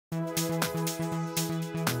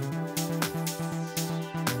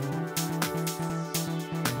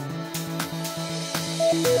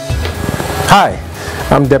Hi,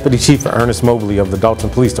 I'm Deputy Chief Ernest Mobley of the Dolton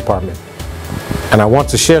Police Department, and I want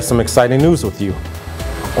to share some exciting news with you.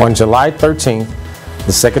 On July 13th,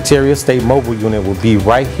 the Secretary of State Mobile Unit will be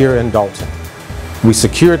right here in Dolton. We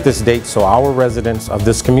secured this date so our residents of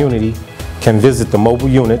this community can visit the mobile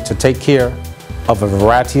unit to take care of a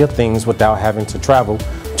variety of things without having to travel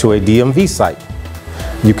to a DMV site.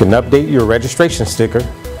 You can update your registration sticker,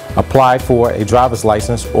 apply for a driver's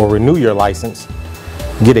license or renew your license,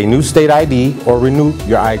 get a new state ID or renew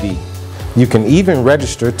your ID. You can even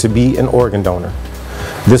register to be an organ donor.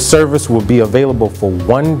 This service will be available for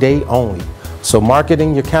 1 day only, so mark it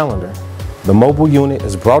in your calendar. The mobile unit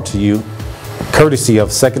is brought to you courtesy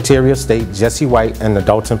of Secretary of State Jesse White and the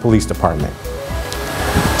Dolton Police Department.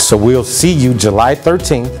 So we'll see you July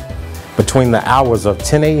 13th between the hours of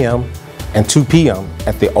 10 a.m. and 2 p.m.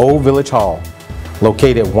 at the Old Village Hall,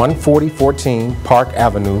 located 14014 Park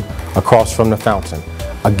Avenue across from the fountain.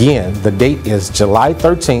 Again, the date is July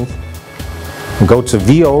 13th. Go to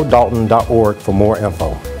vodolton.org for more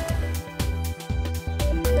info.